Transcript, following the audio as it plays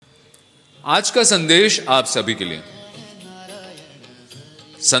आज का संदेश आप सभी के लिए।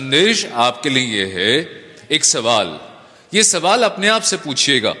 संदेश आपके लिए यह है, एक सवाल। यह सवाल अपने आप से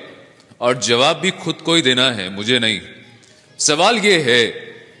पूछिएगा और जवाब भी खुद को ही देना है, मुझे नहीं। सवाल यह है,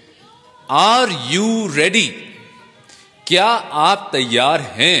 आर यू रेडी? क्या आप तैयार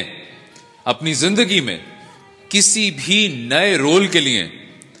हैं अपनी जिंदगी में किसी भी नए रोल के लिए,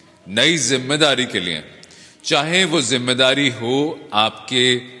 नई जिम्मेदारी के लिए? चाहे वो जिम्मेदारी हो आपके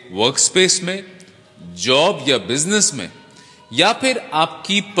वर्क स्पेस में, जॉब या बिजनेस में, या फिर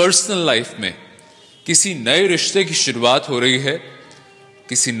आपकी पर्सनल लाइफ में किसी नए रिश्ते की शुरुआत हो रही है,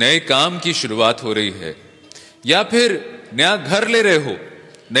 किसी नए काम की शुरुआत हो रही है, या फिर नया घर ले रहे हो,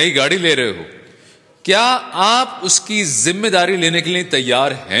 नई गाड़ी ले रहे हो। क्या आप उसकी जिम्मेदारी लेने के लिए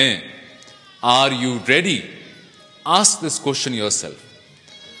तैयार हैं? Are you ready? Ask this question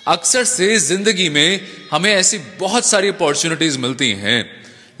yourself. अक्सर से जिंदगी में हमें ऐसी बहुत सारी अपॉर्चुनिटीज मिलती हैं,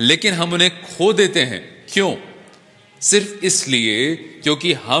 लेकिन हम उन्हें खो देते हैं। क्यों? सिर्फ इसलिए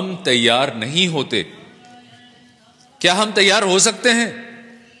क्योंकि हम तैयार नहीं होते। क्या हम तैयार हो सकते हैं?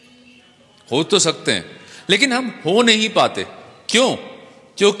 हो तो सकते हैं, लेकिन हम हो नहीं पाते। क्यों?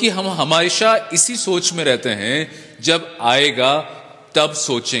 क्योंकि हम हमेशा इसी सोच में रहते हैं, जब आएगा तब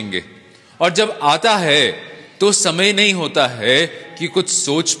सोचेंगे, और जब आता है तो समय नहीं होता है कि कुछ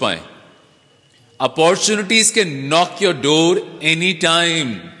सोच पाए। Opportunities can knock your door any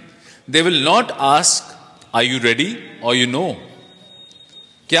time. They will not ask are you ready और यू नो।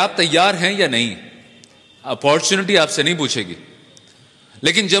 क्या आप तैयार हैं या नहीं, अपॉर्चुनिटी आपसे नहीं पूछेगी।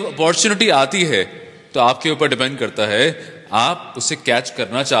 लेकिन जब अपॉर्चुनिटी आती है तो आपके ऊपर डिपेंड करता है, आप उसे कैच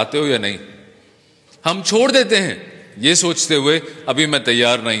करना चाहते हो या नहीं। हम छोड़ देते हैं ये सोचते हुए, अभी मैं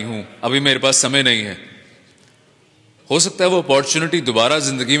तैयार नहीं हूं, अभी मेरे पास समय नहीं है। हो सकता है वो अपॉर्चुनिटी दोबारा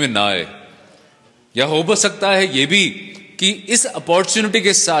जिंदगी में ना आए, या हो सकता है ये भी कि इस अपॉर्चुनिटी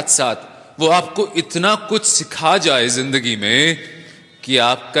के साथ साथ वो आपको इतना कुछ सिखा जाए जिंदगी में कि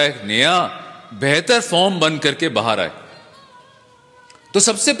आपका एक नया बेहतर फॉर्म बन करके बाहर आए। तो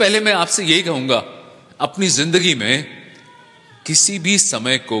सबसे पहले मैं आपसे यही कहूंगा, अपनी जिंदगी में किसी भी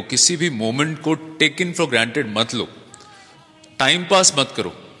समय को, किसी भी मोमेंट को टेक इन फॉर ग्रांटेड मत लो। टाइम पास मत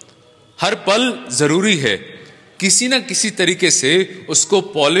करो। हर पल जरूरी है, किसी ना किसी तरीके से उसको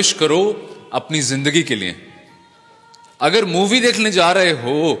पॉलिश करो अपनी जिंदगी के लिए। अगर मूवी देखने जा रहे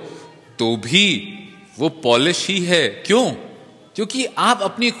हो तो भी वो पॉलिश ही है। क्यों? क्योंकि आप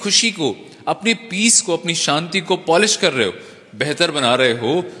अपनी खुशी को, अपनी पीस को, अपनी शांति को पॉलिश कर रहे हो, बेहतर बना रहे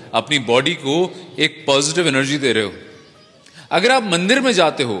हो, अपनी बॉडी को एक पॉजिटिव एनर्जी दे रहे हो। अगर आप मंदिर में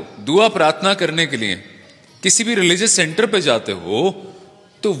जाते हो दुआ प्रार्थना करने के लिए, किसी भी रिलीजियस सेंटर पे जाते हो,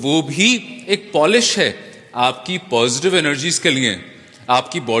 तो वो भी एक पॉलिश है आपकी पॉजिटिव एनर्जीज के लिए,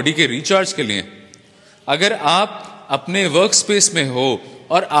 आपकी बॉडी के रिचार्ज के लिए। अगर आप अपने वर्क स्पेस में हो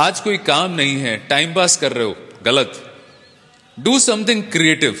और आज कोई काम नहीं है, टाइम पास कर रहे हो, गलत। Do something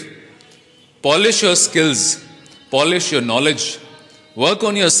creative, polish your skills, polish your knowledge, work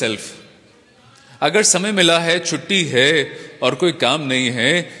on yourself. अगर समय मिला है, छुट्टी है और कोई काम नहीं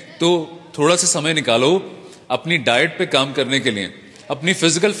है, तो थोड़ा सा समय निकालो अपनी डाइट पे काम करने के लिए, अपनी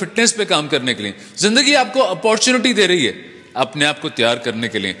फिजिकल फिटनेस पे काम करने के लिए। जिंदगी आपको अपॉर्चुनिटी दे रही है अपने आप को तैयार करने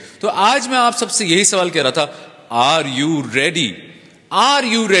के लिए। तो आज मैं आप सबसे यही सवाल कह रहा था, are you ready? Are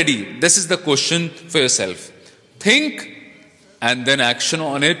you ready? This is the question for yourself. Think and then action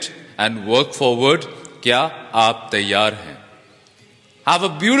on it and work forward. क्या आप तैयार हैं? Have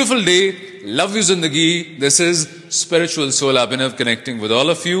a beautiful day. Love you जिंदगी। This is spiritual soul Abhinav, connecting with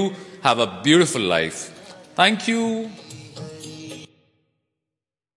all of you. Have a beautiful life. Thank you.